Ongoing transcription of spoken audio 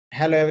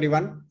Hello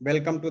everyone,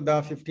 welcome to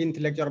the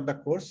 15th lecture of the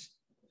course.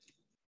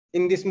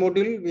 In this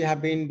module, we have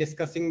been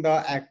discussing the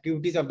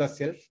activities of the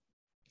self.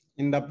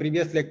 In the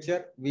previous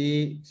lecture,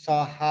 we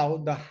saw how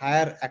the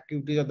higher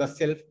activities of the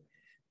self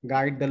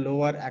guide the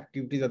lower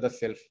activities of the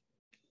self.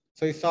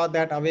 So we saw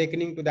that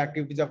awakening to the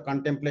activities of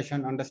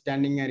contemplation,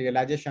 understanding and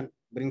realization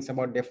brings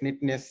about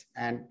definiteness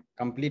and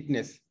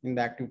completeness in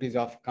the activities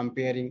of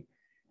comparing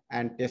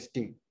and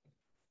testing.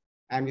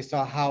 And we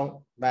saw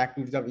how the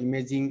activities of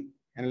imaging,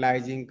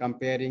 analyzing,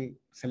 comparing,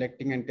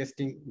 selecting, and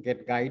testing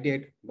get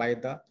guided by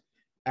the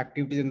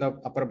activities in the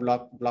upper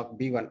block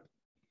B1.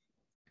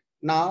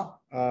 Now,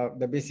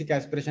 the basic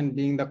aspiration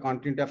being the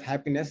continuity of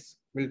happiness,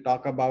 we'll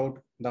talk about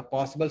the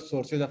possible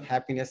sources of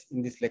happiness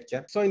in this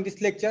lecture. So in this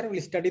lecture,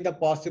 we'll study the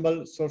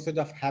possible sources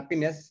of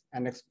happiness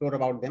and explore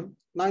about them.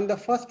 Now, in the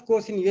first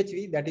course in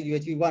UHV, that is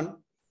UHV 1,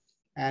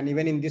 and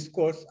even in this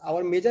course,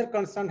 our major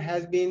concern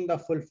has been the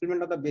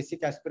fulfillment of the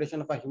basic aspiration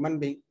of a human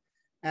being,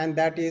 and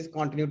that is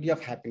continuity of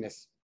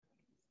happiness.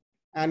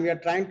 And we are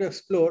trying to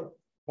explore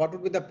what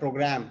would be the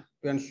program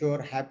to ensure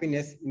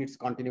happiness in its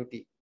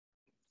continuity.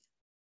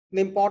 The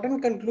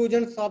important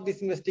conclusions of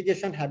this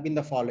investigation have been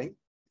the following.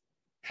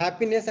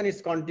 Happiness and its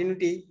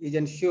continuity is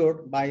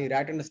ensured by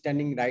right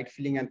understanding, right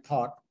feeling, and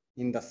thought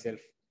in the self.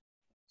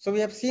 So we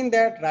have seen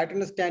that right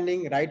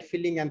understanding, right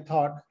feeling, and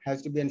thought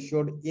has to be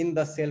ensured in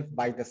the self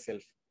by the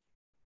self.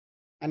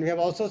 And we have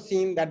also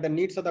seen that the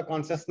needs of the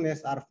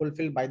consciousness are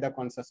fulfilled by the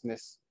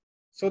consciousness.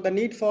 So the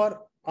need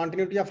for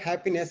continuity of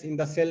happiness in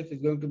the self is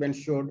going to be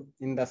ensured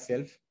in the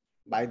self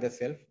by the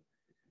self.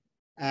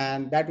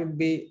 And that would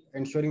be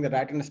ensuring the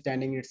right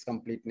understanding in its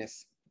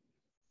completeness.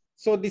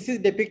 So this is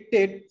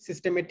depicted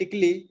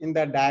systematically in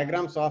the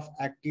diagrams of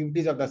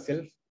activities of the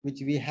self,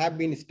 which we have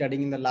been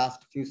studying in the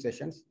last few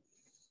sessions.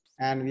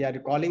 And we are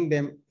recalling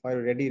them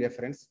for ready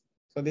reference.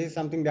 So this is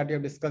something that we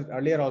have discussed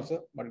earlier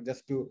also, but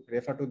just to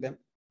refer to them.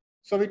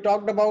 So we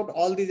talked about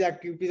all these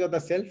activities of the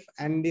self,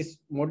 and this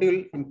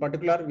module in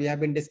particular, we have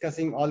been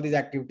discussing all these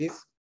activities.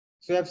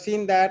 So we have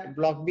seen that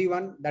block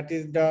B1, that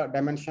is the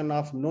dimension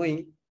of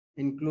knowing,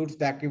 includes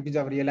the activities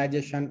of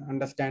realization,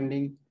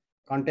 understanding,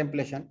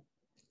 contemplation,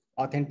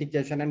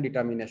 authentication, and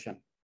determination.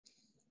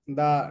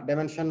 The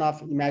dimension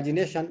of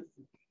imagination,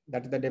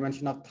 that is the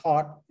dimension of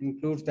thought,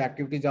 includes the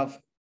activities of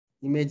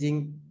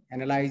imaging,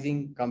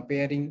 analyzing,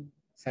 comparing,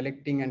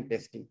 selecting, and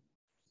testing.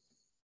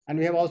 And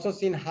we have also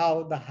seen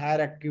how the higher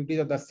activities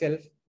of the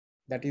self,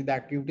 that is the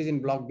activities in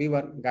block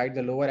B1, guide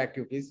the lower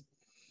activities,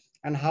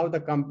 and how the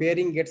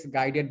comparing gets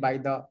guided by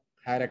the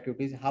higher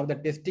activities, how the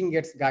testing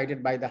gets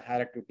guided by the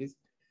higher activities,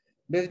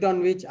 based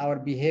on which our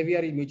behavior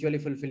is mutually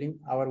fulfilling,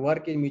 our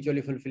work is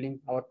mutually fulfilling,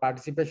 our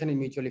participation is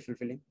mutually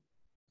fulfilling.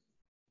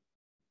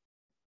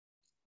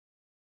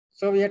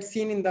 So we had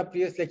seen in the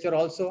previous lecture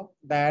also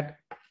that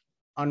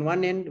on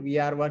one end, we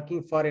are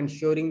working for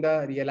ensuring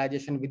the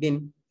realization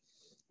within,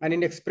 and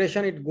in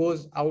expression, it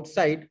goes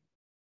outside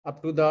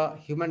up to the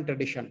human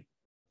tradition.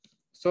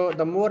 So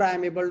the more I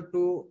am able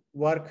to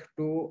work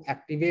to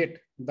activate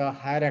the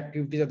higher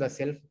activities of the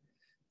self,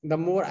 the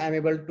more I am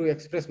able to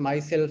express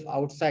myself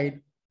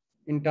outside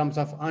in terms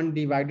of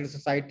undivided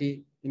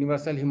society,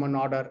 universal human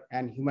order,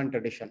 and human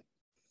tradition.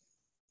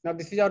 Now,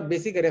 this is our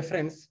basic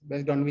reference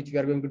based on which we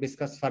are going to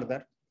discuss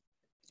further.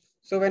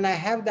 So when I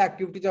have the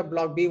activities of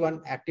block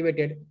B1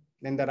 activated,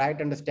 then the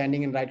right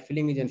understanding and right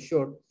feeling is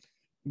ensured.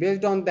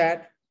 Based on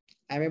that,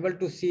 I'm able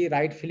to see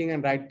right feeling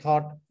and right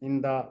thought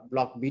in the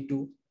block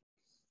B2.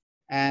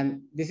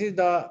 And this is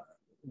the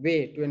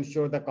way to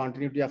ensure the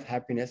continuity of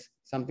happiness,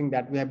 something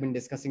that we have been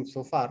discussing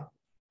so far.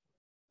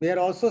 We are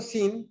also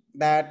seen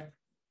that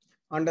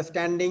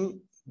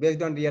understanding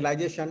based on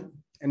realization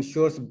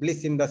ensures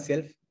bliss in the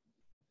self.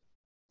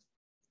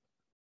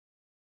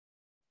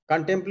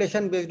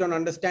 Contemplation based on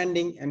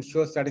understanding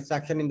ensures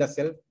satisfaction in the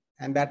self.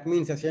 And that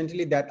means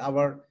essentially that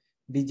our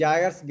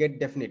desires get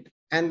definite.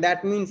 And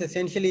that means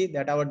essentially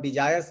that our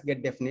desires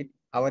get definite,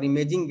 our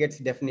imaging gets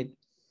definite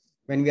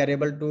when we are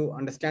able to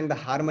understand the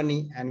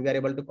harmony and we are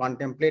able to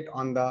contemplate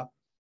on the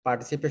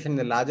participation in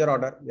the larger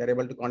order, we are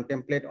able to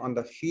contemplate on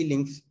the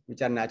feelings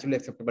which are naturally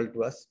acceptable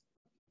to us.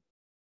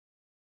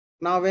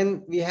 Now,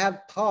 when we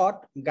have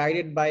thought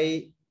guided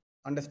by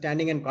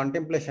understanding and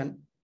contemplation,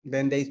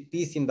 then there is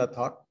peace in the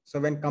thought. So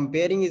when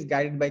comparing is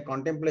guided by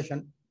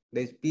contemplation,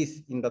 there is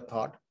peace in the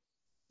thought.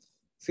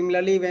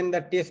 Similarly, when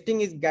the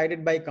testing is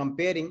guided by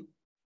comparing,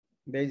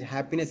 there is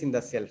happiness in the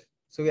self.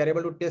 So we are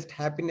able to test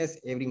happiness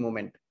every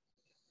moment.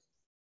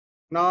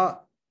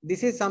 Now,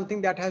 this is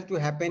something that has to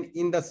happen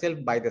in the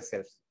self by the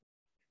self.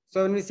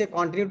 So when we say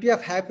continuity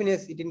of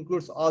happiness, it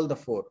includes all the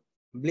four: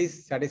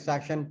 bliss,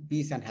 satisfaction,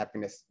 peace, and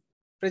happiness.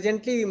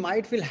 Presently, we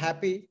might feel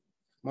happy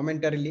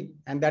momentarily,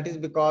 and that is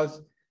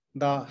because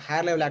the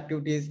higher level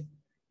activities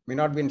may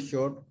not be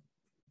ensured.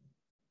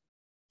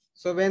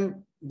 So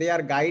when they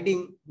are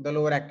guiding the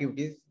lower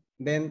activities,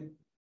 then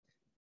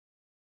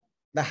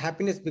the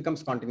happiness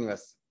becomes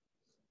continuous.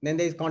 Then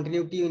there is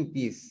continuity in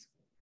peace.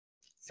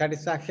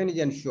 Satisfaction is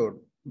ensured,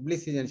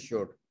 bliss is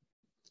ensured.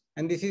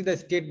 And this is the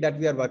state that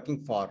we are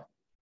working for.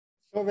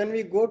 So when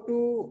we go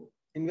to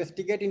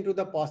investigate into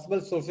the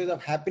possible sources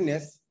of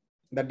happiness,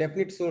 the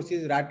definite source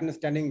is right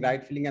understanding,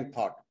 right feeling, and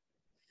thought.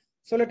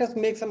 So let us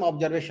make some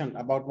observation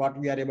about what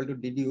we are able to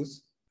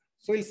deduce.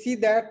 So we'll see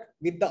that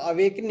with the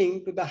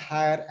awakening to the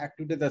higher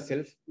activity of the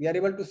self, we are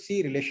able to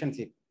see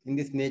relationship in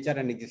this nature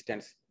and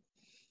existence.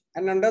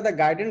 And under the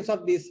guidance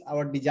of this,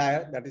 our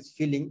desire, that is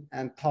feeling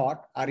and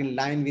thought, are in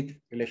line with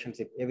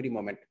relationship every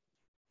moment.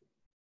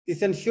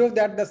 This ensures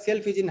that the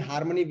self is in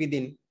harmony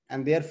within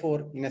and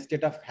therefore in a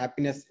state of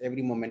happiness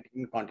every moment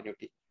in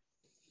continuity.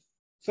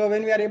 So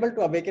when we are able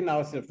to awaken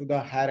ourselves to the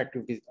higher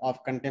activities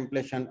of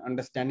contemplation,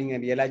 understanding,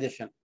 and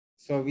realization,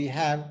 so we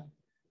have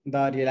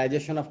the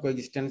realization of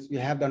coexistence, we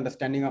have the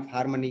understanding of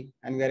harmony,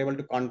 and we are able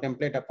to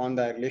contemplate upon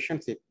the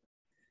relationship,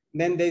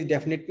 then there is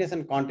definiteness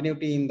and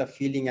continuity in the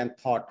feeling and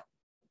thought.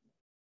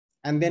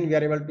 And then we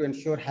are able to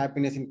ensure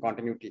happiness in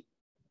continuity.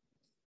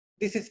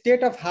 This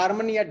state of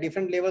harmony at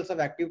different levels of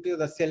activity of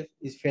the self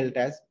is felt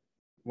as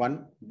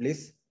one,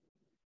 bliss,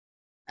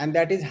 and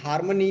that is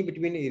harmony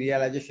between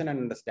realization and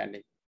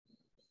understanding.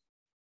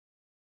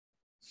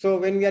 So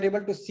when we are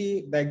able to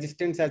see the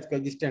existence as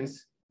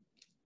coexistence,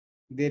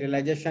 the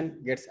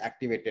realization gets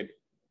activated.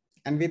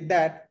 And with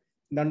that,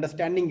 the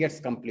understanding gets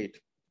complete.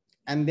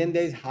 And then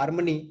there is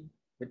harmony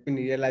between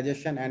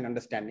realization and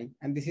understanding.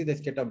 And this is the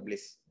state of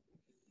bliss.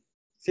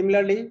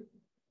 Similarly,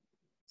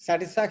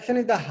 satisfaction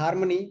is the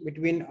harmony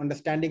between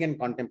understanding and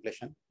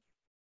contemplation.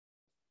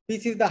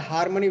 Peace is the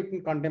harmony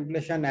between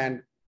contemplation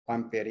and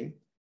comparing.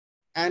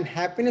 And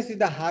happiness is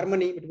the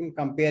harmony between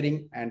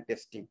comparing and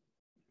testing.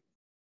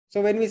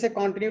 So when we say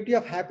continuity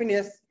of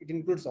happiness, it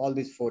includes all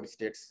these four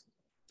states.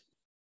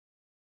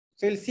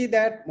 So you'll see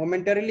that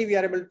momentarily we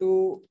are able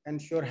to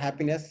ensure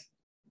happiness,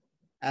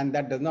 and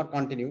that does not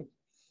continue.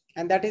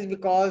 And that is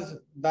because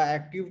the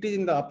activities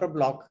in the upper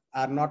block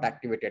are not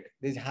activated.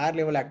 These higher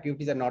level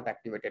activities are not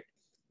activated.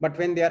 But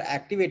when they are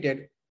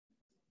activated,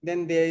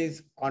 then there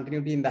is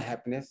continuity in the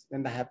happiness.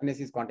 When the happiness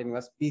is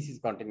continuous, peace is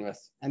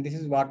continuous. And this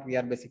is what we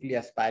are basically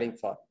aspiring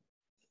for.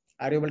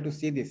 Are you able to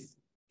see this?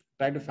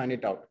 Try to find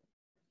it out.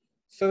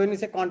 So when we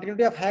say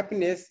continuity of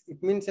happiness,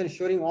 it means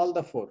ensuring all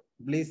the four: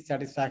 bliss,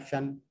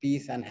 satisfaction,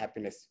 peace, and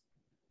happiness.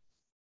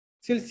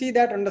 So you'll see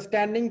that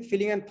understanding,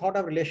 feeling, and thought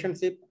of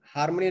relationship,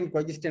 harmony, and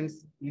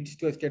coexistence leads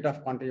to a state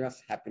of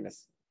continuous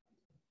happiness.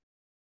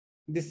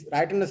 This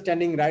right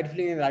understanding, right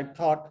feeling, and right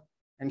thought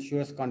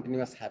ensures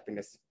continuous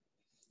happiness.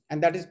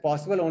 And that is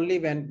possible only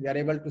when we are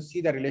able to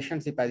see the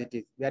relationship as it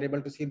is. We are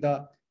able to see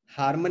the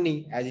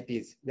harmony as it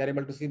is. We are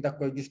able to see the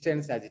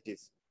coexistence as it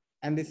is.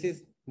 And this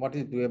is what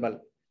is doable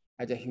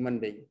as a human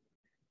being.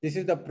 This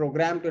is the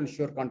program to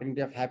ensure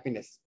continuity of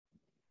happiness.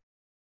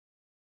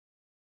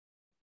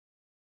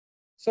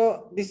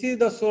 So this is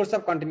the source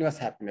of continuous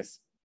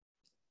happiness.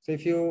 So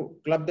if you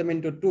club them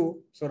into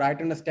two, so right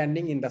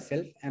understanding in the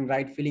self and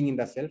right feeling in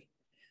the self.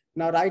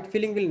 Now right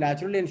feeling will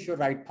naturally ensure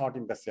right thought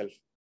in the self.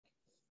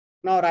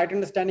 Now right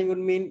understanding would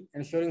mean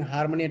ensuring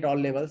harmony at all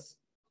levels,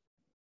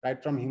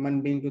 right from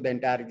human being to the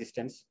entire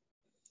existence.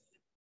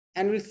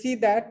 And we'll see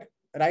that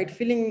right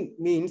feeling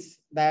means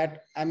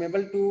that I'm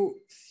able to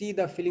see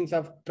the feelings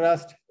of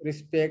trust,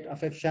 respect,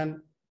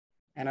 affection,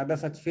 and other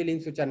such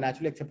feelings which are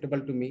naturally acceptable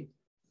to me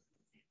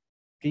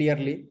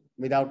clearly,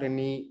 without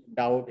any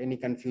doubt, any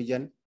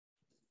confusion.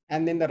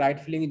 And then the right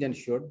feeling is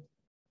ensured.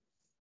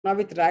 Now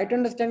with right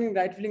understanding,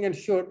 right feeling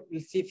ensured,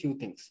 we'll see a few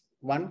things.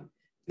 One,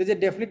 there's a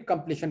definite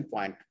completion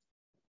point.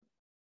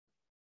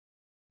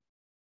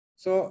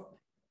 So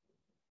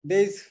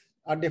there is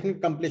a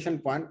definite completion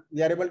point.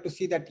 We are able to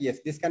see that, yes,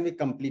 this can be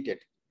completed.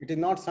 It is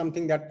not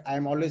something that I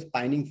am always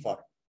pining for.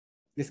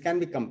 This can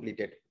be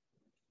completed.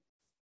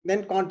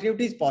 Then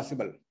continuity is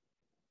possible.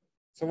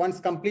 So once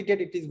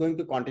completed, it is going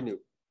to continue.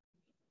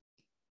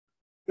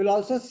 You'll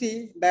also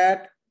see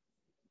that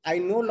I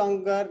no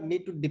longer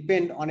need to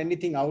depend on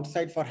anything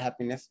outside for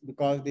happiness,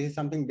 because this is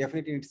something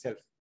definite in itself,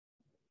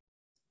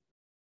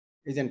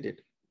 isn't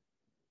it?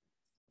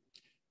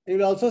 You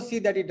will also see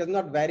that it does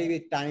not vary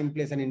with time,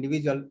 place, and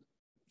individual.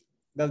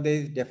 Thus, there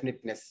is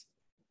definiteness.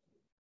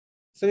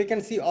 So we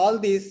can see all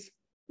these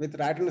with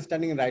right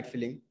understanding and right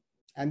feeling,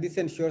 and this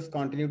ensures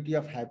continuity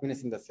of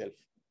happiness in the self.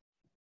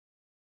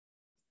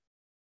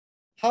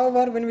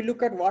 However, when we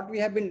look at what we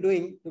have been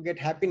doing to get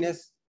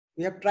happiness,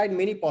 we have tried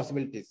many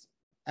possibilities.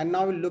 And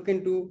now we'll look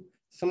into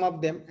some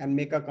of them and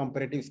make a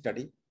comparative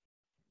study.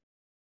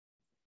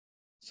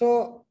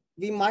 So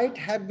we might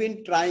have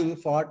been trying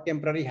for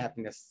temporary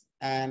happiness,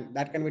 and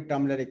that can be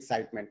termed as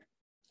excitement.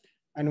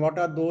 And what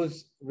are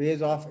those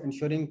ways of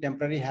ensuring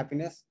temporary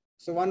happiness?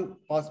 So one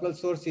possible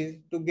source is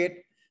to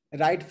get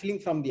right feeling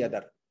from the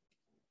other.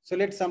 So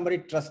let somebody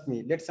trust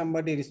me, let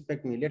somebody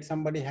respect me, let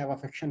somebody have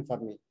affection for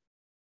me,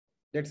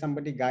 let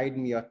somebody guide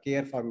me or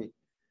care for me.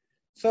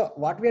 So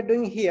what we are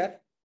doing here,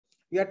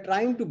 we are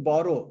trying to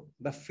borrow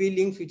the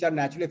feelings which are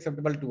naturally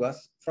acceptable to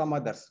us from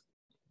others.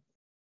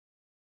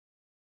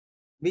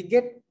 We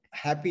get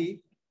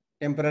happy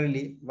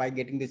temporarily by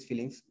getting these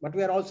feelings, but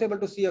we are also able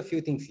to see a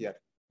few things here.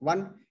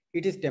 One,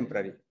 it is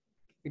temporary.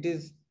 It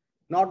is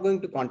not going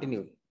to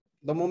continue.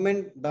 The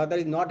moment the other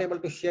is not able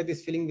to share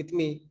this feeling with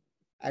me,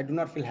 I do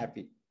not feel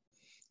happy.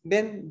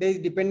 Then there is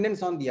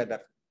dependence on the other.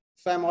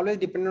 So I'm always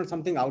dependent on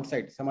something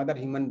outside, some other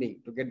human being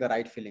to get the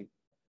right feeling.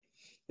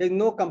 There is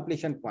no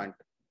completion point.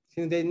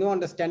 Since there is no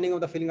understanding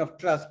of the feeling of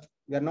trust,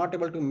 we are not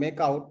able to make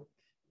out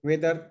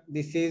whether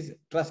this is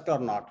trust or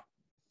not,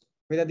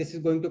 whether this is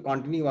going to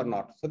continue or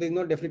not. So there is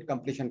no definite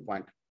completion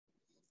point.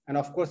 And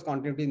of course,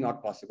 continuity is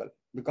not possible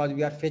because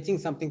we are fetching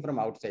something from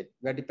outside.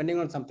 We are depending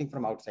on something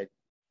from outside.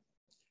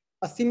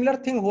 A similar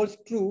thing holds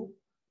true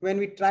when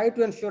we try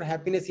to ensure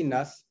happiness in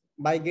us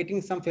by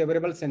getting some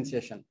favorable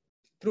sensation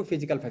through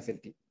physical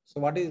facility. So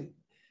what is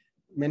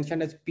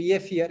mentioned as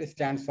PF here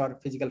stands for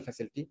physical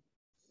facility.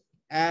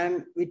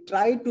 And we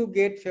try to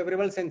get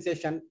favorable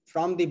sensation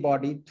from the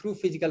body through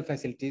physical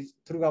facilities,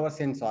 through our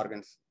sense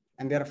organs.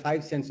 And there are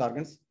 5 sense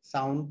organs: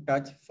 sound,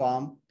 touch,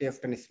 form,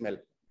 taste, and smell.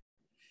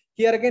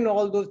 Here again,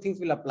 all those things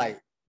will apply.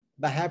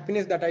 The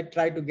happiness that I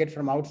try to get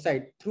from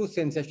outside through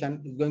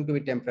sensation is going to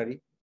be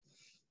temporary.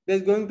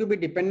 There's going to be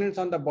dependence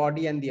on the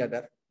body and the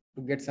other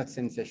to get such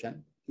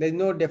sensation. There's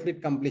no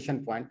definite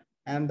completion point,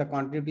 and the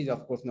continuity is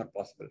of course not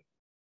possible.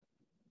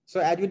 So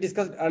as we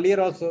discussed earlier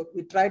also,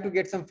 we try to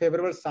get some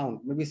favorable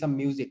sound, maybe some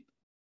music,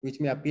 which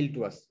may appeal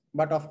to us.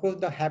 But of course,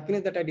 the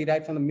happiness that I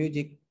derive from the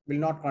music will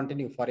not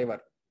continue forever.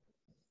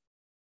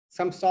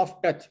 Some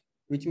soft touch,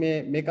 which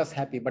may make us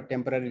happy, but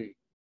temporarily.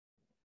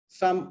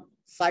 Some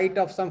sight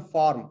of some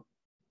form,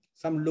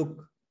 some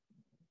look,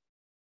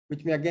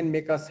 which may again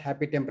make us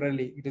happy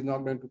temporarily. It is not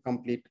going to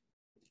complete.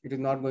 It is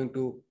not going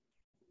to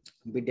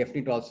be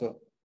definite also.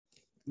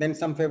 Then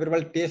some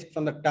favorable taste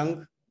from the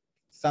tongue,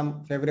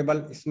 some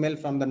favorable smell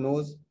from the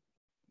nose.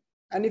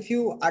 And if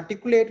you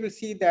articulate, we'll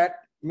see that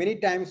many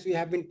times we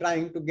have been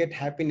trying to get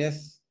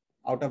happiness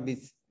out of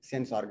these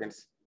sense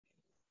organs.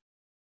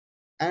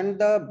 And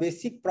the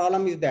basic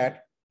problem is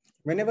that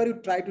whenever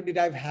you try to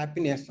derive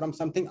happiness from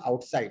something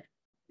outside,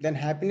 then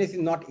happiness is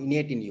not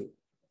innate in you.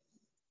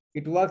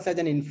 It works as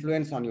an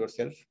influence on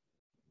yourself,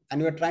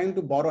 and you are trying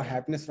to borrow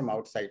happiness from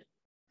outside.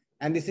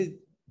 And this is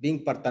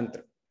being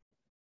partantra.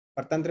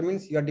 Partantra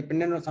means you are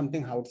dependent on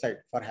something outside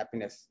for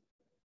happiness.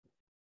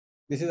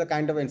 This is a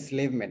kind of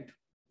enslavement.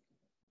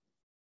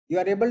 You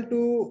are able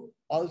to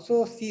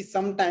also see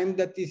sometimes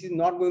that this is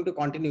not going to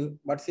continue,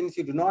 but since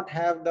you do not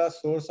have the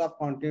source of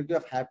continuity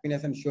of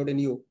happiness ensured in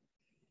you,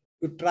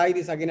 you try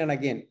this again and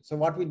again. So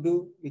what we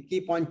do, we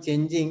keep on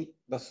changing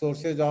the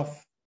sources of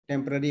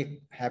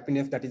temporary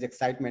happiness, that is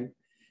excitement,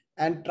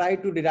 and try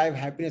to derive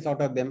happiness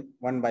out of them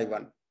one by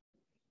one.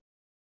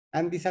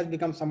 And this has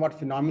become somewhat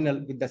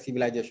phenomenal with the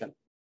civilization.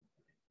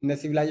 In the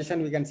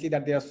civilization, we can see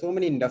that there are so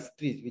many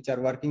industries which are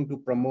working to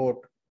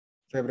promote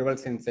favorable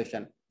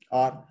sensation,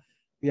 or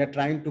we are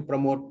trying to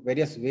promote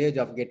various ways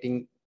of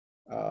getting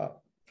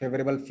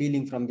favorable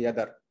feeling from the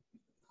other.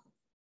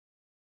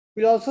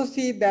 We'll also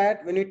see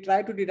that when we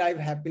try to derive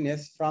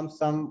happiness from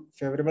some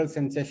favorable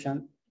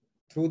sensation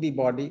through the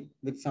body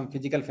with some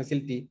physical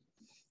facility,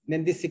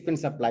 then this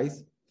sequence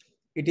applies.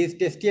 It is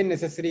tasty and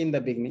necessary in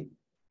the beginning.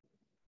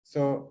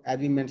 So as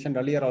we mentioned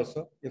earlier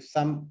also, if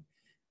some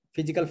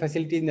physical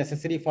facility is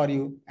necessary for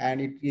you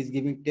and it is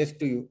giving taste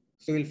to you,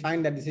 so you'll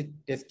find that this is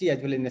tasty as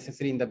well as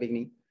necessary in the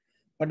beginning,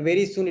 but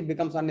very soon it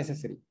becomes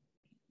unnecessary.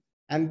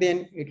 And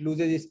then it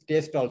loses its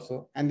taste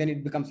also, and then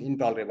it becomes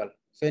intolerable.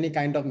 So any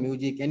kind of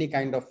music, any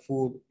kind of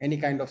food, any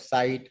kind of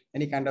sight,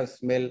 any kind of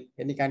smell,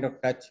 any kind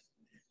of touch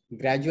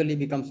gradually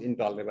becomes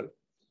intolerable.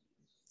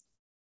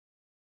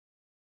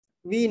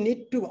 We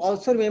need to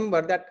also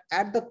remember that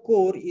at the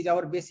core is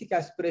our basic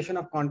aspiration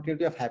of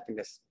continuity of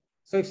happiness.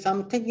 So if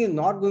something is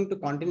not going to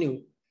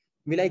continue,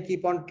 will I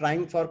keep on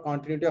trying for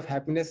continuity of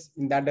happiness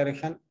in that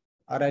direction,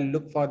 or I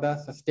look for the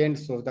sustained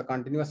source, the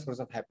continuous source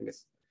of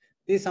happiness?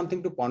 This is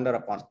something to ponder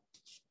upon.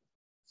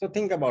 So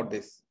think about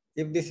this.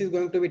 If this is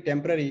going to be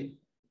temporary,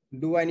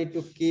 do I need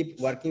to keep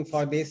working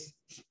for this,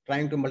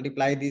 trying to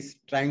multiply this,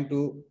 trying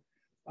to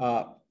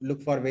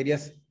look for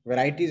various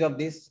varieties of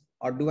this,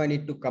 or do I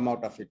need to come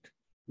out of it?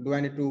 Do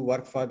I need to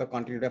work for the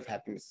continuity of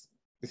happiness?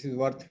 This is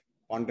worth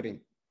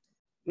pondering.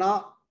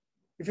 Now,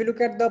 if you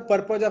look at the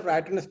purpose of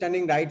right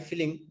understanding, right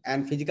feeling,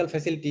 and physical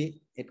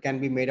facility, it can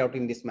be made out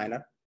in this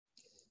manner.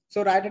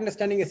 So right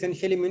understanding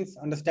essentially means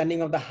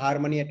understanding of the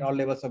harmony at all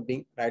levels of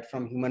being, right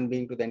from human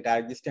being to the entire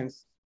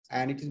existence.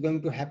 And it is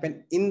going to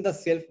happen in the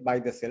self, by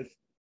the self.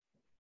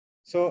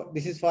 So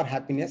this is for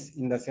happiness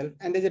in the self,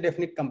 and there's a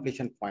definite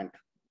completion point.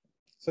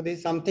 So this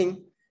is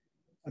something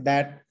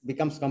that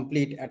becomes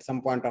complete at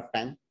some point of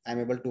time. I'm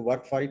able to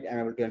work for it. I'm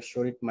able to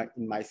ensure it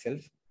in myself.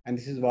 And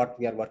this is what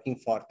we are working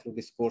for through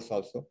this course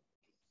also.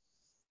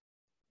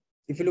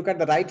 If you look at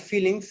the right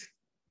feelings,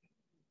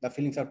 the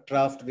feelings of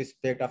trust,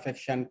 respect,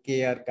 affection,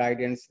 care,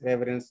 guidance,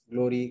 reverence,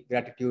 glory,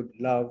 gratitude,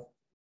 love.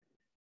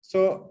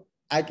 So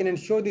I can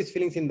ensure these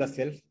feelings in the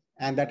self,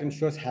 and that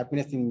ensures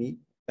happiness in me.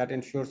 That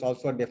ensures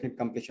also a definite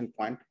completion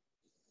point.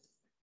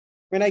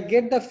 When I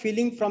get the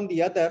feeling from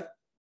the other,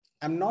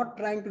 I'm not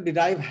trying to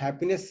derive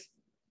happiness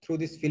through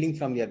this feeling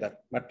from the other,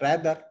 but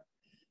rather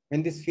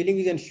when this feeling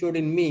is ensured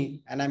in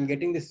me and I'm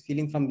getting this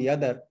feeling from the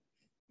other,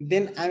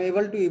 then I'm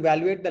able to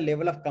evaluate the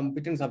level of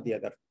competence of the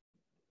other.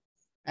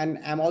 And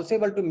I'm also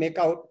able to make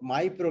out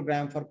my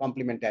program for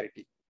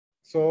complementarity.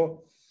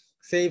 So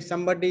say if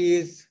somebody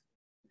is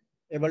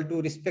able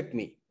to respect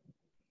me,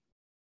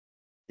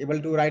 able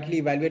to rightly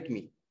evaluate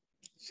me,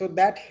 so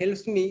that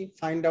helps me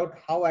find out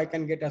how I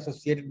can get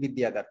associated with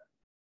the other,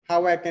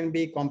 how I can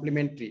be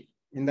complementary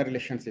in the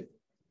relationship,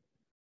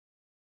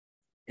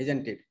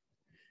 isn't it?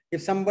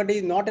 If somebody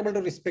is not able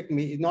to respect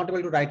me, is not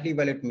able to rightly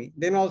evaluate me,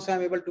 then also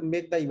I'm able to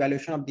make the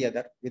evaluation of the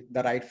other with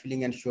the right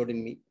feeling ensured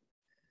in me,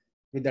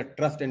 with the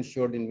trust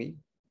ensured in me.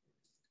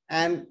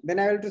 And then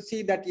I will to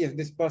see that yes,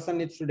 this person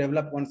needs to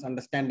develop one's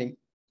understanding.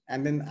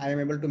 And then I am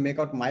able to make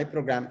out my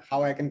program,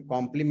 how I can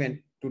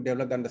complement to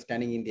develop the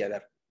understanding in the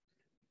other.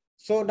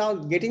 So now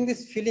getting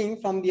this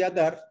feeling from the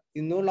other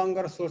is no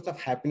longer a source of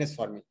happiness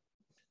for me,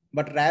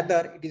 but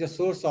rather it is a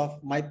source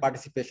of my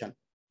participation.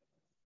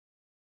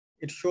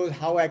 It shows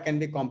how I can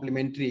be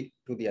complementary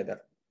to the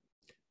other.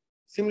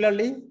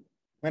 Similarly,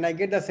 when I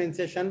get the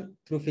sensation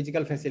through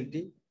physical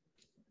facility,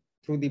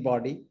 through the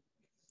body,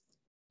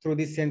 through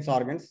the sense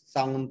organs,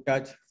 sound,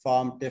 touch,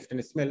 form, taste,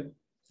 and smell,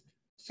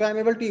 so I'm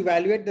able to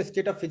evaluate the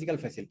state of physical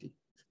facility.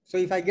 So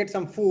if I get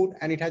some food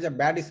and it has a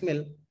bad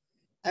smell,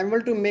 I'm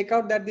able to make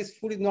out that this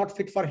food is not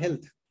fit for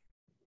health.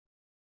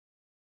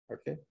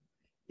 Okay.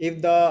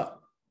 If the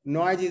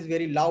noise is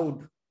very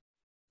loud,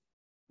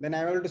 then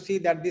I'm able to see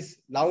that this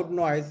loud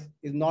noise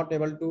is not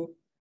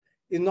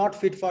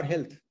fit for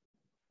health.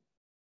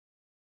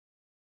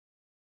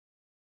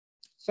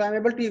 So I'm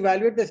able to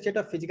evaluate the state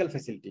of physical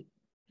facility.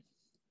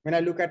 When I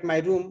look at my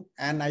room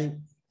and I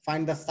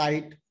find the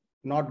sight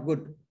not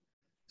good,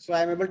 so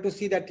I'm able to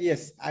see that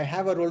yes, I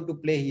have a role to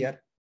play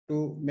here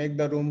to make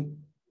the room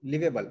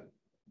livable.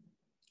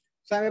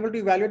 So I'm able to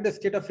evaluate the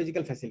state of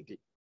physical facility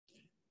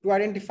to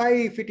identify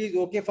if it is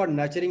okay for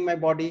nurturing my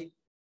body,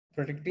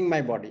 protecting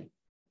my body,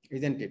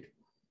 isn't it?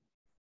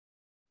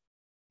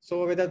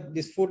 So whether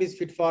this food is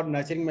fit for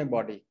nurturing my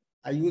body,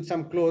 I use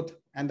some cloth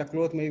and the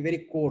cloth may be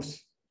very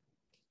coarse,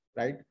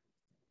 right?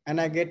 And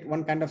I get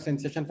one kind of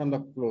sensation from the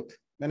cloth.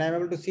 Then I'm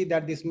able to see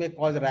that this may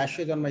cause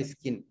rashes on my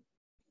skin.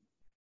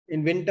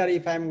 In winter,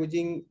 if I'm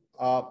using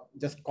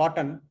just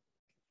cotton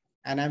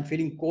and I'm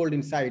feeling cold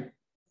inside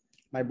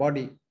my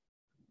body,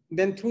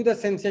 then through the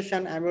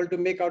sensation, I'm able to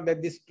make out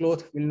that this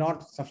cloth will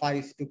not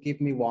suffice to keep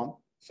me warm.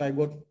 So I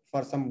go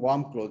for some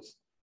warm clothes.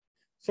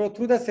 So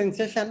through the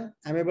sensation,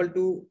 I'm able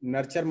to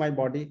nurture my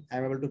body.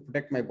 I'm able to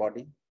protect my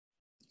body.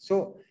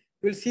 So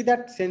you'll see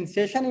that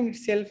sensation in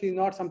itself is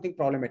not something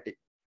problematic.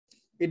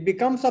 It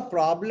becomes a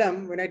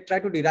problem when I try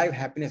to derive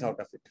happiness out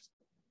of it.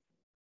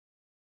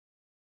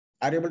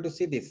 Are you able to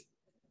see this?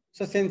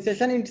 So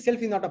sensation in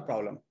itself is not a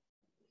problem.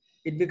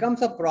 It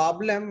becomes a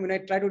problem when I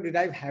try to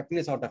derive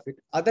happiness out of it.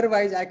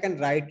 Otherwise, I can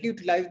rightly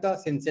utilize the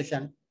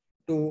sensation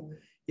to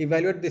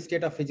evaluate the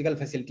state of physical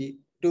facility,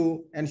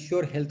 to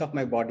ensure health of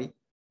my body.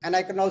 And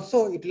I can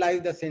also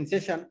utilize the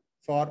sensation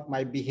for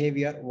my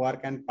behavior, work,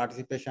 and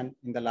participation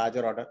in the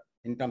larger order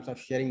in terms of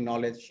sharing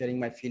knowledge, sharing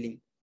my feeling.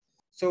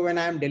 So when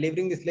I am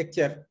delivering this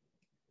lecture,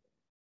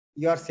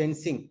 you are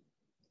sensing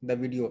the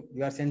video,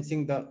 you are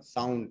sensing the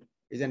sound,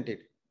 isn't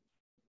it?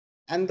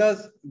 And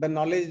thus the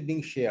knowledge is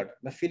being shared,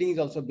 the feeling is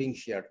also being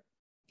shared.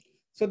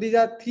 So these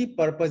are three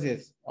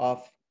purposes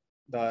of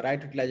the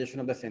right utilization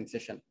of the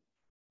sensation.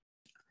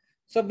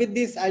 So with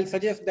this, I'll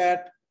suggest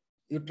that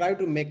you try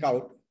to make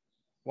out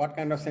what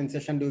kind of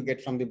sensation do you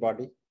get from the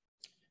body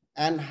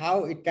and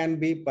how it can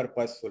be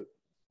purposeful.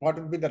 What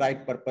would be the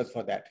right purpose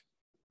for that?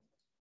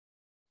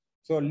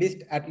 So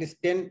list at least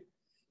 10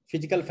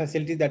 physical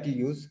facilities that you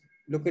use,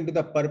 look into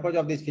the purpose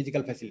of these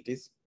physical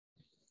facilities,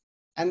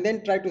 and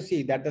then try to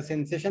see that the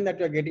sensation that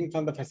you are getting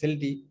from the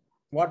facility,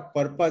 what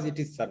purpose it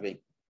is serving.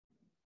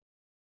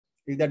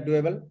 Is that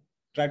doable?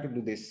 Try to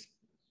do this.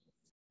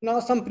 Now,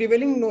 some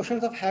prevailing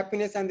notions of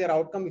happiness and their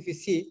outcome, if you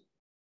see,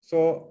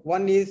 so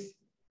one is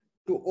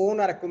to own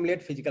or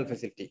accumulate physical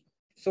facility.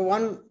 So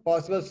one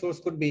possible source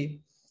could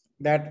be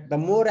that the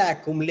more I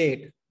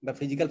accumulate the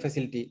physical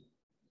facility,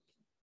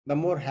 the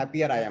more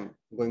happier I am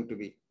going to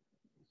be.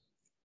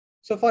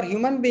 So for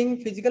human being,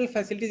 physical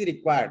facility is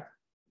required,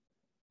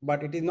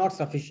 but it is not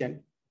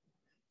sufficient.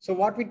 So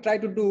what we try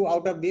to do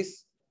out of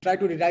this, try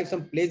to derive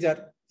some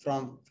pleasure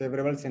from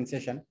favorable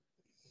sensation.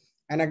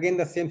 And again,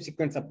 the same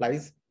sequence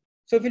applies.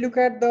 So if you look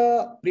at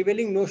the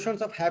prevailing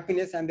notions of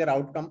happiness and their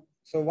outcome,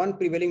 so one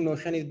prevailing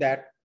notion is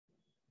that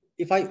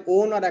if I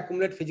own or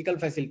accumulate physical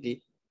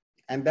facility,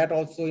 and that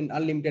also in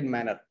unlimited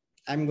manner,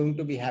 I'm going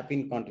to be happy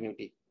in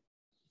continuity.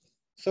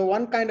 So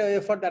one kind of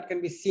effort that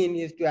can be seen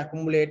is to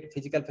accumulate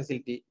physical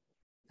facility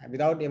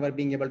without ever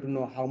being able to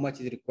know how much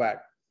is required.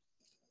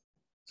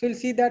 So you'll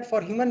see that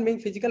for human being,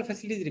 physical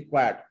facility is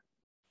required.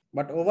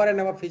 But over and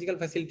above physical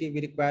facility,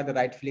 we require the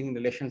right feeling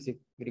relationship,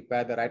 we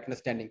require the right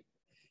understanding.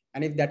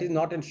 And if that is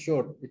not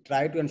ensured, we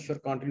try to ensure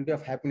continuity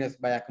of happiness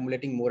by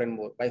accumulating more and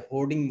more, by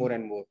hoarding more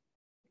and more.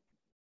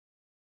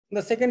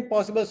 The second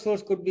possible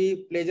source could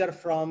be pleasure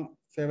from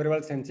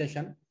favorable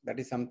sensation. That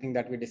is something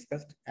that we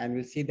discussed. And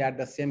we'll see that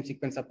the same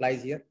sequence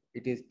applies here.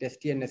 It is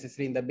tasty and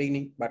necessary in the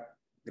beginning, but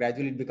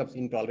gradually it becomes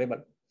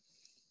intolerable.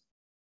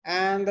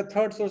 And the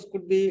third source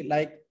could be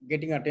like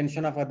getting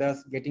attention of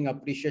others, getting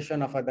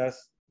appreciation of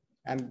others.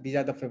 And these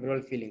are the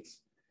favorable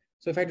feelings.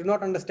 So if I do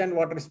not understand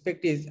what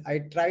respect is, I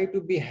try to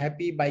be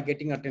happy by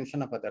getting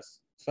attention of others.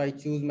 So I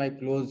choose my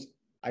clothes,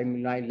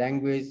 my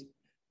language,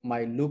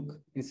 my look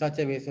in such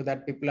a way so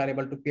that people are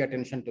able to pay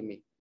attention to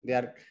me.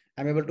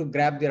 I'm able to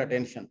grab their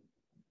attention,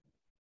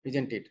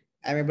 isn't it?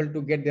 I'm able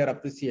to get their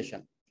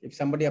appreciation. If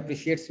somebody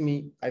appreciates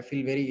me, I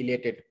feel very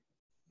elated.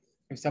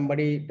 If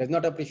somebody does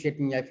not appreciate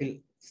me, I feel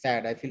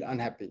sad, I feel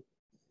unhappy.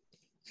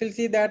 So you'll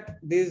see that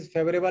these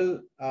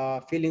favorable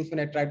feelings, when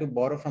I try to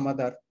borrow from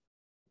other,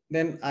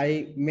 then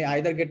I may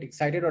either get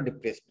excited or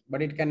depressed,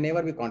 but it can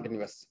never be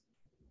continuous.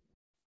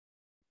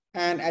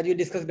 And as we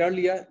discussed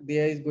earlier,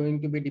 there is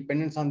going to be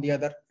dependence on the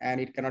other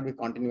and it cannot be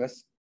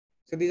continuous.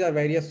 So these are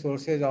various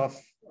sources of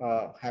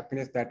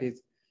happiness that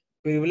is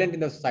prevalent in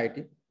the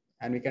society,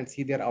 and we can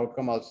see their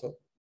outcome also.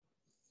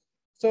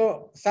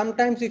 So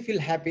sometimes we feel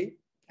happy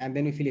and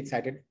then we feel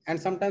excited,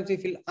 and sometimes we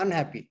feel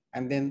unhappy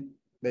and then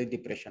there is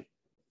depression.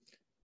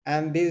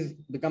 And this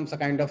becomes a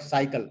kind of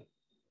cycle.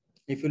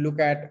 If you look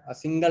at a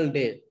single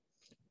day,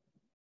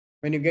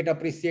 when you get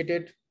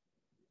appreciated,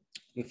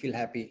 you feel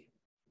happy.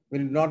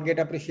 When you not get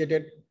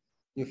appreciated,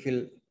 you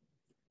feel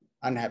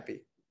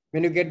unhappy.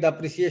 When you get the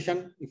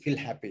appreciation, you feel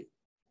happy.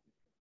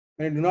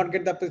 When you do not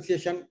get the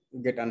appreciation,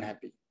 you get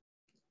unhappy.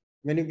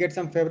 When you get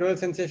some favorable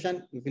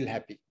sensation, you feel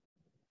happy.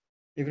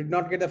 If you do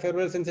not get the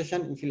favorable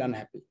sensation, you feel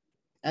unhappy.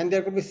 And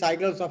there could be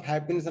cycles of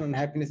happiness and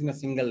unhappiness in a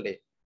single day,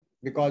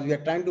 because we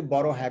are trying to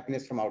borrow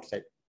happiness from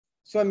outside.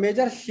 So a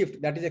major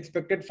shift that is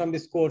expected from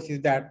this course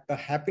is that the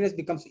happiness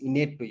becomes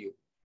innate to you.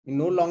 You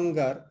no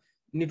longer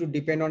need to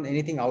depend on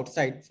anything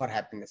outside for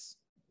happiness.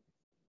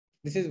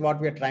 This is what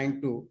we are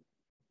trying to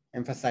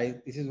emphasize.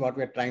 This is what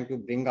we are trying to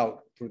bring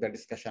out through the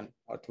discussion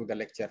or through the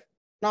lecture.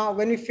 Now,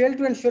 when we fail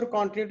to ensure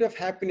continuity of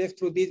happiness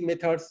through these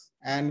methods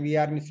and we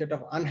are in a state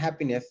of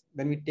unhappiness,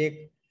 then we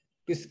take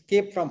to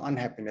escape from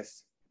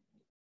unhappiness.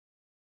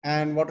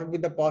 And what would be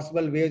the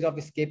possible ways of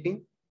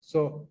escaping?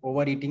 So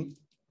overeating,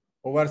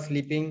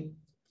 oversleeping,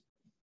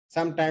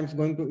 sometimes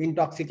going to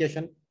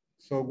intoxication.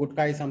 So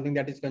gutka is something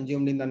that is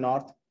consumed in the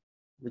north,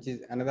 which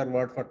is another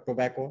word for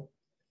tobacco,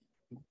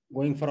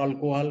 going for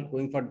alcohol,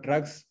 going for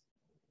drugs.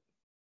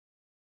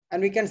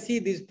 And we can see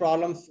these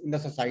problems in the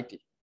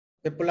society.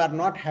 People are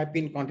not happy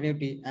in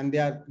continuity and they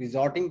are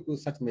resorting to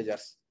such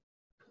measures.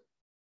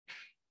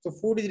 So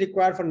food is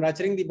required for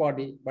nurturing the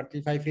body, but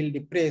if I feel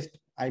depressed,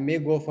 I may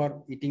go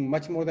for eating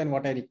much more than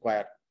what I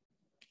require.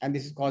 And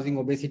this is causing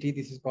obesity.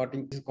 This is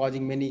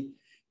causing many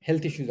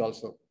health issues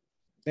also.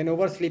 Then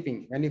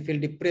oversleeping. When you feel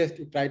depressed,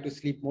 you try to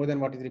sleep more than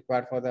what is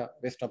required for the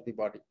rest of the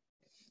body.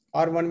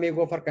 Or one may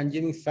go for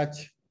consuming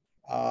such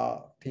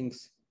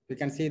things. We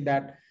can see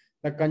that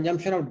the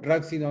consumption of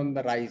drugs is on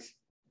the rise.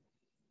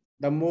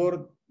 The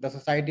more the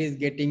society is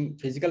getting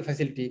physical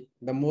facility,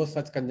 the more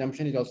such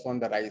consumption is also on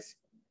the rise.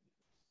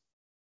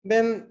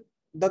 Then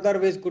the other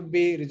ways could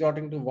be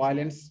resorting to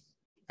violence.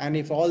 And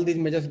if all these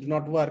measures do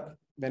not work,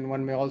 then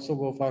one may also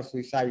go for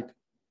suicide.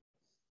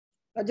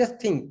 Now just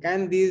think,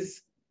 can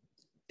these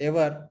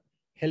ever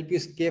help you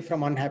escape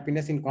from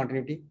unhappiness in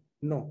continuity?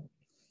 No.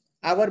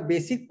 Our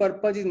basic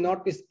purpose is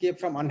not to escape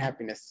from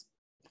unhappiness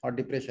or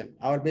depression.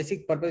 Our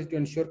basic purpose is to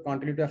ensure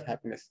continuity of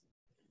happiness.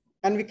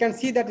 And we can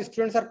see that the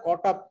students are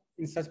caught up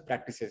in such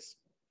practices.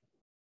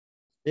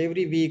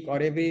 Every week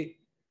or every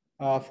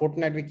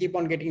fortnight, we keep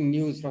on getting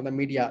news from the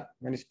media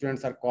when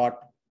students are caught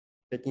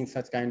taking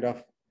such kind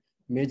of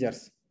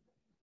measures.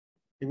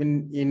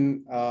 Even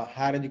in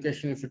higher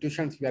education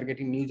institutions, we are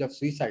getting news of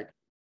suicide.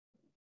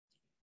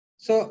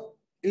 So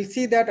you'll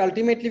see that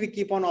ultimately we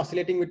keep on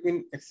oscillating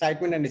between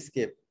excitement and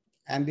escape.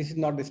 And this is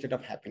not the state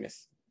of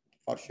happiness,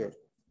 for sure.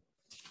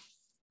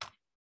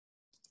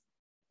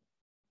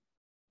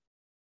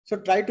 So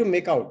try to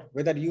make out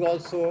whether you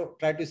also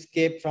try to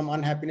escape from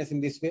unhappiness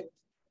in this way.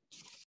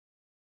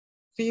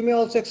 So you may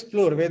also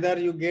explore whether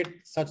you get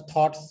such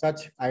thoughts,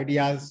 such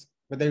ideas,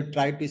 whether you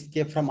try to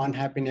escape from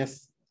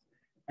unhappiness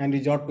and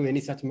resort to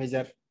any such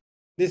measure.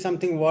 This is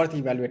something worth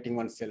evaluating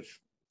oneself.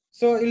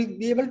 So you'll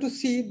be able to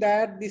see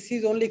that this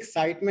is only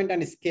excitement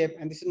and escape,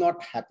 and this is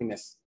not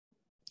happiness.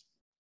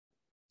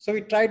 So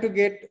we try to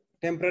get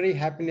temporary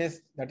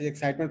happiness, that is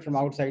excitement from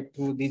outside,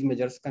 through these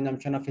measures: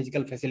 consumption of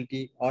physical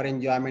facility or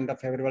enjoyment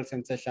of favorable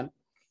sensation,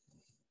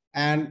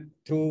 and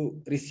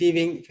through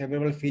receiving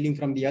favorable feeling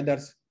from the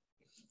others.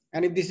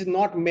 And if this is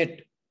not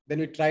met, then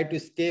we try to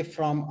escape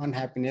from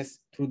unhappiness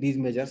through these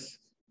measures,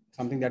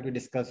 something that we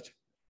discussed.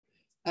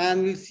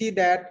 And we'll see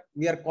that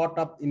we are caught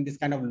up in this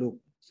kind of loop.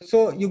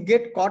 So you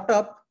get caught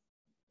up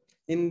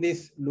in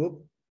this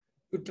loop.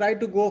 You try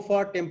to go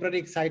for temporary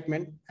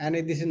excitement, and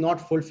if this is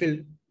not fulfilled,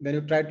 then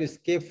you try to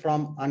escape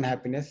from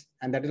unhappiness,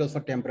 and that is also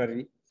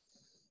temporary.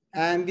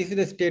 And this is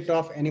a state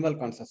of animal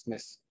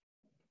consciousness,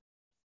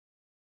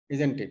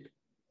 isn't it?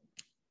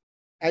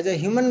 As a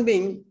human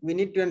being, we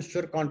need to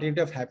ensure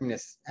continuity of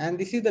happiness. And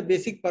this is the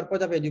basic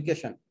purpose of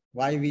education,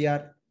 why we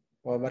are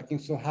working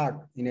so hard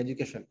in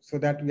education, so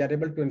that we are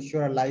able to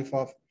ensure a life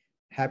of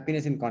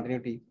happiness and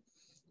continuity.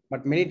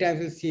 But many times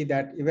we'll see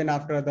that even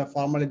after the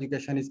formal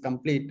education is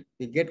complete,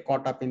 we get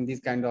caught up in these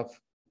kind of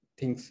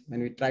things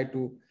when we try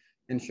to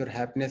ensure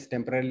happiness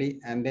temporarily.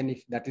 And then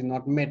if that is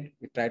not met,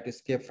 we try to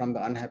escape from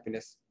the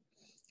unhappiness.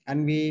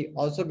 And we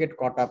also get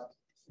caught up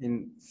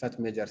in such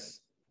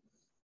measures,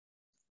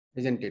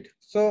 isn't it?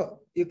 So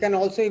you can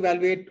also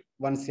evaluate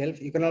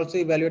oneself. You can also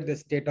evaluate the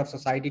state of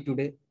society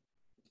today,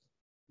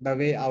 the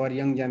way our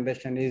young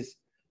generation is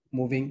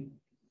moving,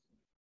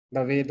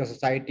 the way the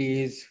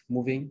society is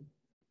moving.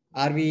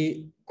 Are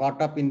we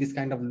caught up in this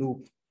kind of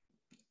loop?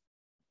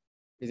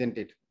 Isn't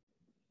it?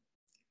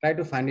 Try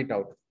to find it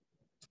out.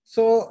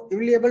 So you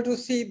will be able to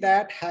see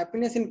that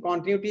happiness in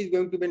continuity is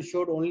going to be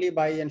ensured only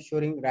by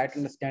ensuring right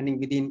understanding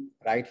within,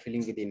 right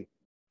feeling within.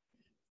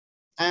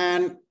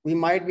 And we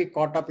might be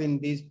caught up in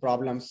these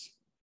problems.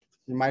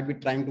 We might be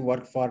trying to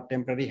work for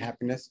temporary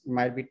happiness. We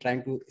might be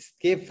trying to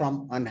escape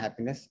from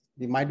unhappiness.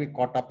 We might be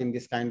caught up in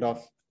this kind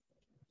of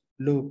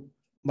loop.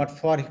 But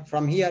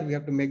from here, we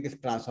have to make this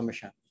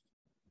transformation.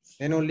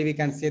 Then only we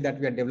can say that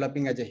we are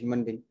developing as a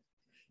human being.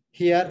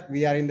 Here,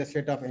 we are in the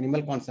state of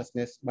animal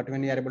consciousness, but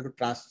when we are able to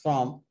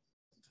transform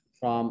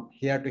from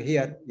here to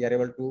here, we are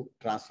able to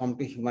transform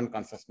to human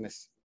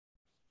consciousness.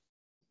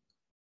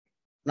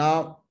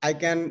 Now, I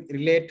can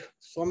relate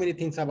so many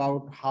things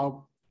about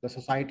how the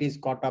society is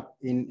caught up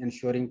in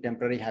ensuring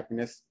temporary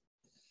happiness,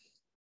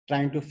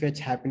 trying to fetch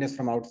happiness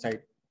from outside,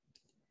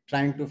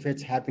 trying to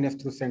fetch happiness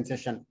through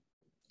sensation,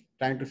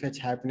 trying to fetch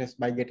happiness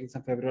by getting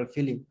some favorable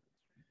feeling.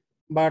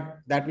 But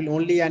that will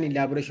only an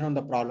elaboration on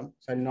the problem,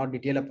 so I will not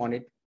detail upon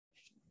it.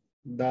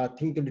 The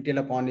thing to detail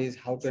upon is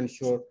how to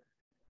ensure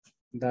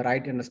the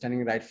right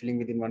understanding, right feeling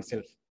within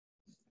oneself.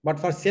 But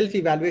for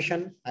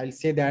self-evaluation, I'll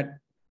say that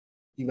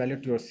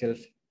evaluate yourself,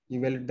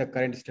 evaluate the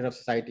current state of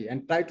society,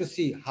 and try to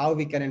see how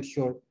we can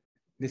ensure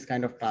this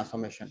kind of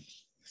transformation,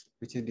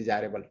 which is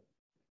desirable,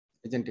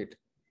 isn't it?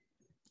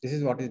 This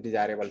is what is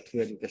desirable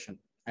through education,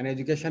 and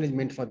education is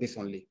meant for this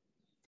only.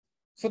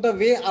 So the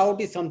way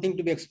out is something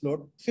to be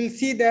explored. So you'll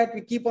see that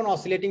we keep on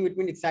oscillating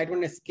between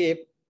excitement and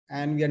escape,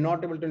 and we are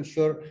not able to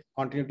ensure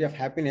continuity of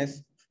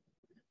happiness.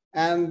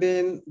 And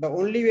then the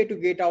only way to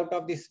get out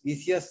of this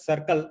vicious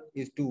circle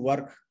is to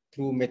work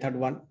through method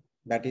 1,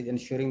 that is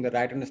ensuring the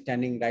right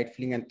understanding, right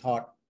feeling and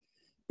thought,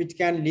 which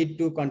can lead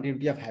to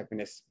continuity of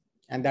happiness.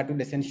 And that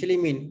would essentially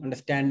mean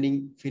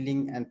understanding,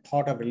 feeling and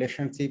thought of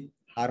relationship,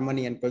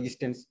 harmony and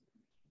coexistence,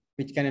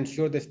 which can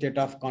ensure the state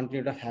of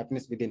continuity of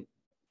happiness within.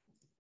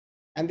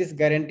 And this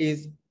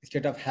guarantees a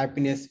state of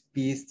happiness,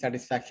 peace,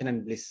 satisfaction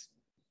and bliss.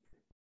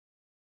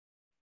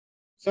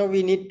 So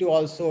we need to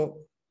also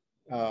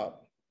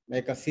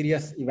make a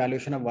serious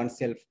evaluation of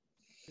oneself,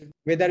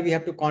 whether we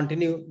have to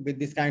continue with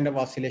this kind of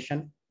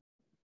oscillation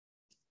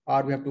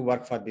or we have to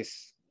work for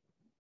this.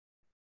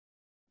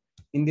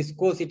 In this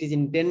course, it is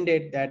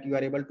intended that you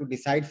are able to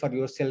decide for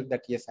yourself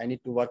that, yes, I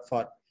need to work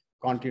for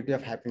continuity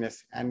of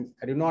happiness, and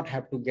I do not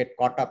have to get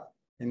caught up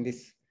in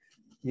this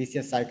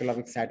vicious cycle of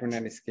excitement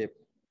and escape.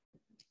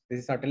 This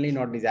is certainly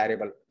not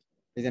desirable,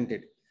 isn't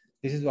it?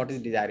 This is what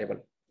is desirable.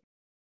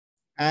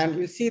 And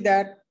you'll see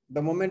that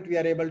the moment we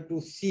are able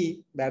to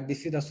see that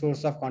this is the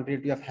source of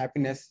continuity of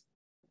happiness,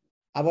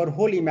 our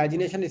whole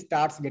imagination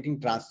starts getting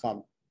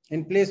transformed.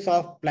 In place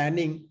of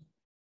planning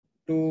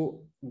to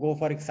go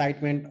for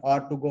excitement or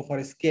to go for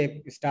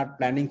escape, you start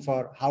planning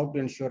for how to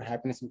ensure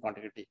happiness and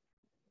continuity.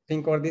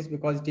 Think of this,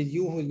 because it is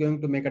you who is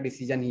going to make a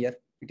decision here.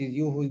 It is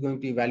you who is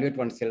going to evaluate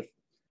oneself.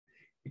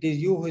 It is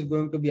you who is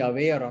going to be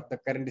aware of the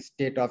current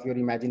state of your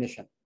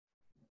imagination.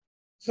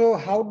 So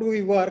how do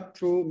we work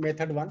through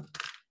method 1?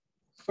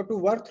 So to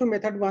work through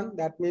method 1,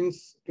 that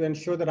means to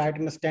ensure the right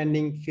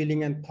understanding,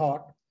 feeling and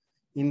thought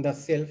in the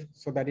self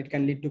so that it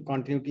can lead to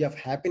continuity of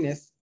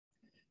happiness.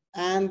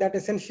 And that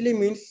essentially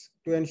means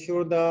to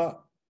ensure the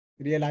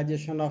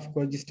realization of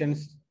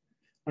coexistence,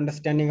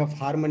 understanding of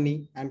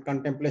harmony and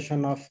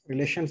contemplation of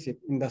relationship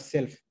in the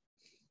self.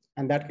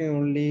 And that can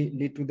only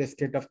lead to the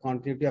state of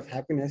continuity of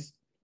happiness.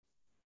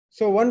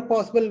 So one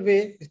possible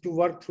way is to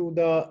work through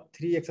the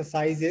 3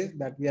 exercises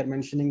that we are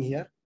mentioning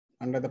here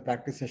under the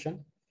practice session.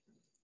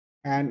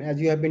 And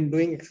as you have been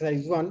doing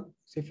exercise 1,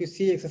 so if you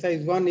see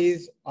exercise 1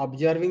 is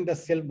observing the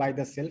self by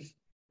the self,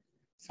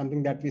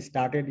 something that we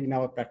started in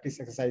our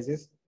practice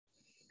exercises.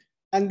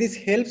 And this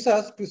helps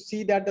us to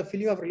see that the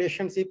feeling of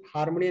relationship,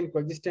 harmony and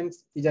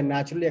coexistence is a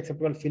naturally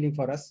acceptable feeling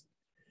for us.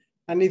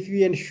 And if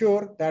we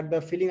ensure that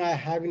the feeling I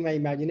have in my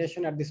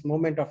imagination at this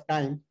moment of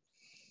time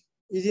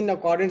is in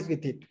accordance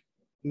with it,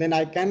 then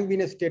I can be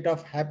in a state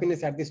of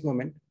happiness at this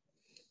moment.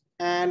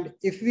 And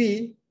if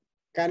we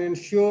can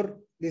ensure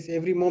this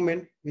every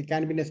moment, we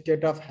can be in a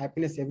state of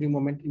happiness every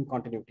moment in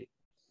continuity.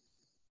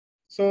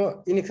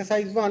 So in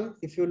exercise 1,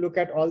 if you look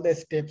at all the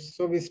steps,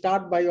 so we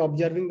start by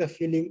observing the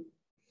feeling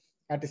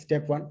at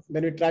step 1.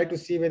 Then we try to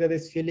see whether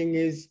this feeling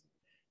is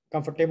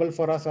comfortable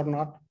for us or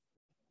not,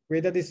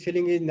 whether this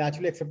feeling is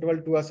naturally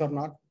acceptable to us or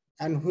not,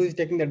 and who is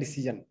taking the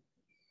decision.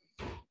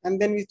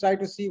 And then we try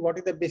to see what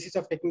is the basis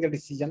of taking the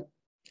decision.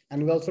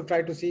 And we also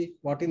try to see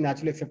what is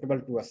naturally acceptable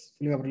to us,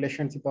 feeling of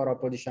relationship or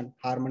opposition,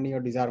 harmony or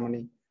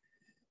disharmony,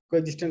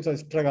 coexistence or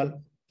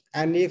struggle,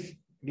 And if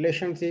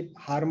relationship,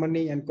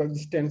 harmony, and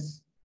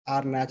coexistence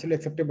are naturally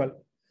acceptable,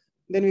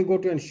 then we go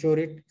to ensure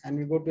it, and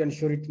we go to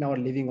ensure it in our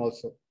living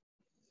also.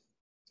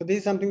 So this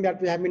is something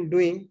that we have been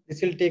doing.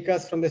 This will take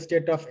us from the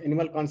state of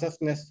animal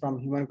consciousness from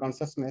human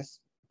consciousness.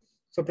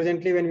 So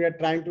presently, when we are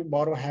trying to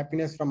borrow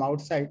happiness from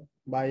outside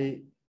by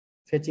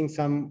fetching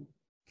some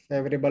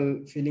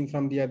favorable feeling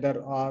from the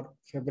other or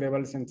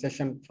favorable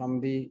sensation from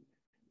the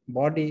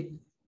body,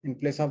 in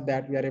place of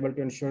that, we are able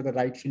to ensure the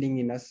right feeling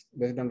in us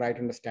based on right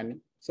understanding.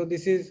 So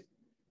this is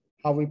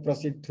how we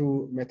proceed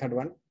through method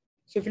 1.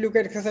 So if you look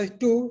at exercise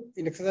 2,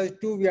 in exercise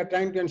 2, we are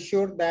trying to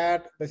ensure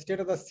that the state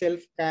of the self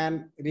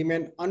can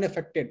remain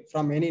unaffected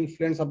from any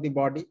influence of the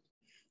body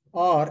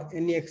or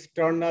any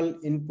external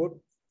input,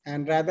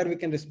 and rather we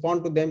can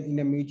respond to them in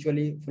a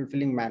mutually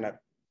fulfilling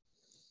manner.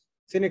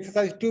 So in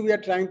exercise 2, we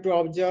are trying to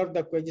observe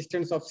the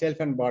coexistence of self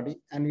and body,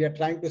 and we are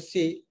trying to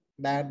see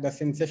that the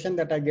sensation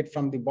that I get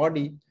from the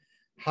body,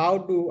 how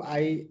do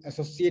I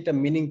associate a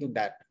meaning to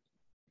that?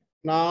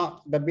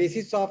 Now, the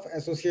basis of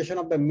association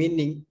of the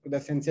meaning to the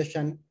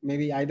sensation may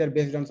be either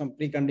based on some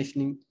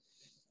preconditioning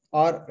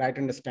or right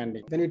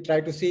understanding. Then we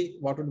try to see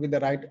what would be the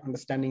right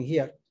understanding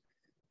here.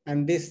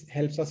 And this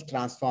helps us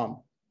transform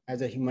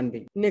as a human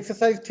being. In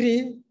exercise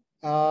 3,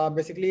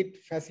 basically it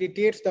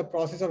facilitates the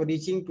process of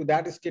reaching to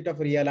that state of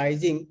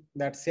realizing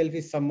that self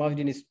is submerged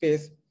in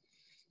space,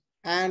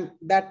 and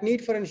that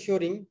need for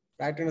ensuring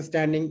right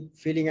understanding,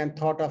 feeling and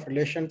thought of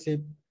relationship,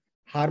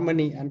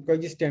 harmony and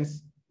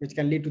coexistence, which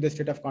can lead to the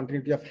state of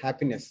continuity of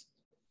happiness.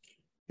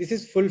 This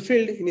is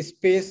fulfilled in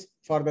space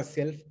for the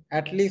self.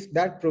 At least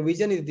that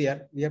provision is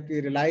there. We have to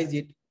realize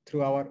it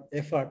through our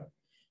effort,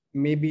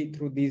 maybe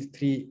through these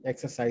 3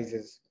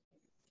 exercises.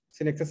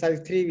 So in exercise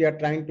 3, we are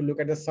trying to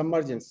look at the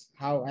submergence.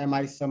 How am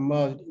I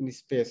submerged in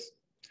space?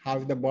 How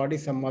is the body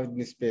submerged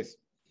in space?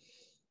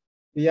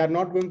 We are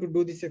not going to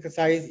do this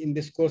exercise in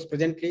this course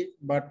presently,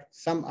 but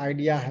some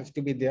idea has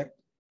to be there.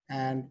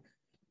 And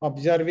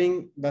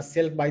observing the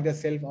self by the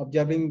self,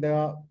 observing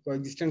the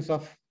coexistence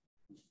of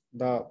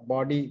the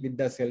body with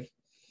the self,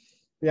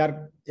 we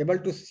are able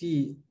to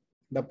see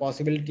the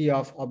possibility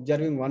of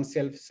observing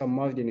oneself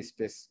submerged in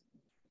space.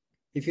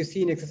 If you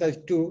see in exercise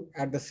 2,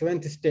 at the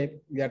 7th step,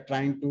 we are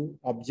trying to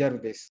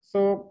observe this.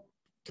 So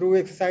through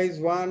exercise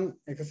 1,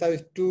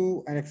 exercise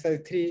 2, and exercise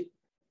 3,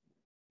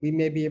 we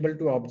may be able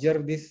to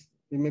observe this.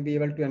 We may be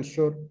able to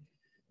ensure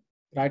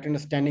right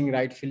understanding,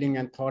 right feeling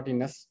and thought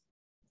in us.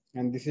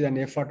 And this is an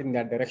effort in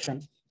that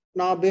direction.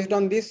 Now, based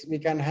on this, we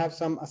can have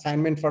some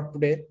assignment for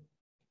today.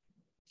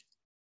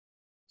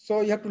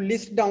 So you have to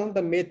list down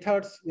the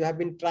methods you have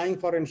been trying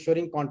for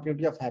ensuring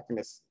continuity of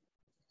happiness.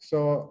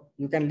 So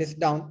you can list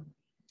down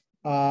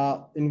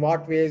in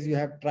what ways you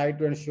have tried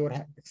to ensure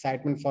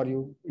excitement for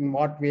you, in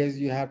what ways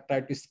you have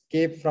tried to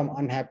escape from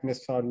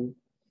unhappiness for you.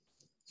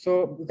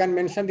 So you can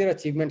mention their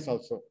achievements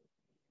also.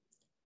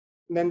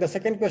 Then the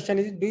second question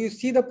is, do you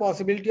see the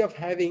possibility of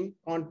having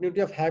continuity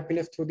of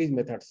happiness through these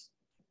methods?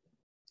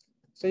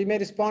 So you may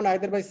respond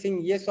either by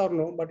saying yes or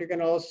no, but you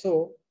can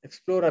also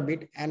explore a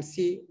bit and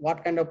see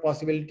what kind of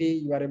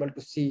possibility you are able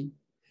to see.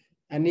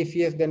 And if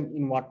yes, then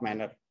in what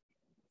manner?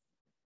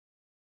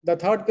 The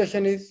third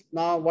question is,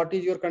 now what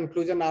is your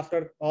conclusion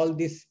after all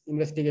this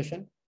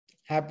investigation?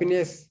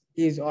 Happiness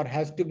is or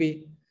has to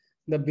be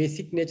the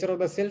basic nature of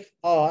the self,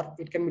 or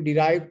it can be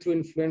derived through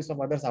influence of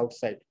others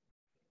outside.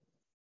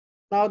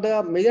 Now,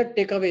 the major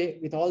takeaway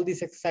with all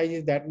these exercises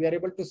is that we are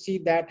able to see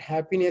that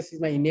happiness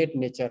is my innate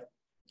nature.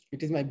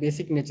 It is my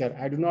basic nature.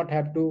 I do not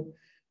have to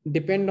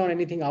depend on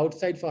anything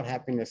outside for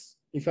happiness.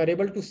 If you are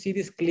able to see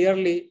this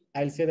clearly,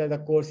 I'll say that the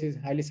course is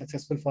highly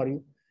successful for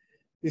you.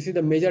 This is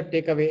the major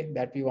takeaway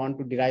that we want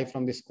to derive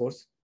from this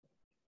course.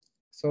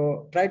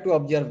 So try to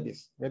observe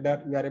this,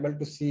 whether you are able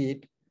to see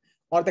it,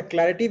 or the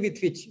clarity with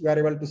which you are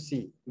able to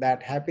see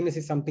that happiness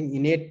is something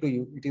innate to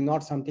you. It is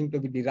not something to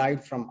be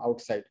derived from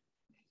outside.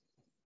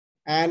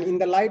 And in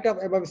the light of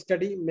above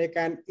study, make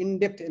an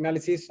in-depth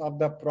analysis of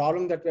the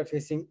problem that we are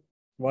facing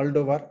world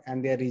over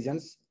and their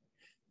reasons,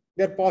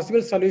 their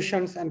possible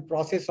solutions and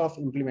process of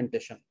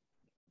implementation.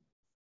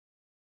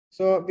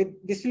 So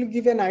this will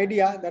give an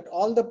idea that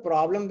all the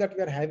problems that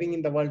we are having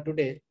in the world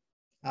today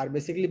are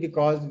basically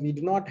because we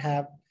do not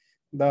have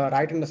the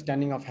right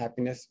understanding of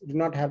happiness, we do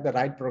not have the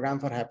right program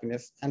for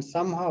happiness, and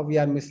somehow we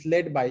are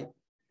misled by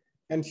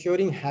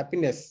ensuring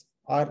happiness,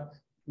 or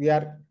we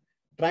are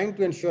trying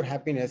to ensure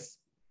happiness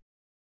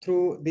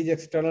through these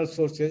external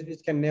sources,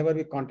 which can never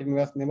be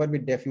continuous, never be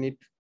definite.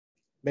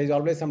 There is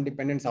always some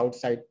dependence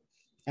outside,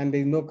 and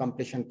there is no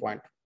completion point.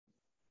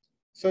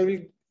 So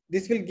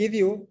this will give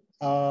you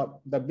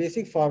the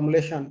basic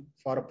formulation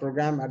for a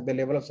program at the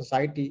level of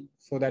society,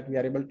 so that we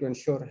are able to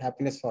ensure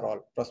happiness for all,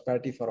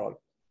 prosperity for all.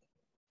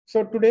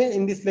 So today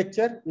in this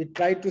lecture, we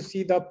tried to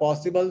see the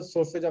possible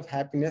sources of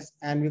happiness,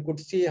 and we could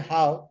see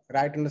how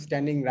right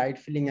understanding, right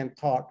feeling and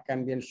thought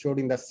can be ensured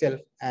in the self,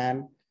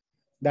 and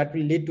that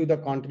will lead to the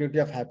continuity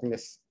of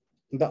happiness.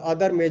 The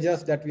other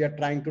measures that we are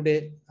trying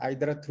today,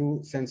 either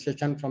through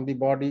sensation from the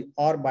body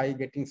or by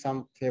getting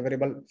some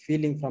favorable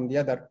feeling from the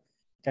other,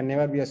 can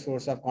never be a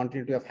source of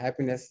continuity of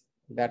happiness.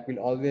 that will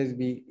always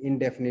be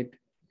indefinite,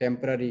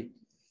 temporary.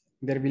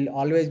 There will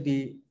always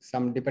be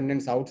some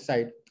dependence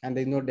outside, and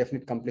there is no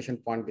definite completion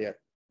point there.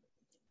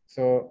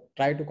 So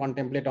try to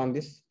contemplate on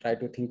this, try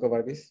to think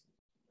over this.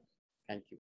 Thank you.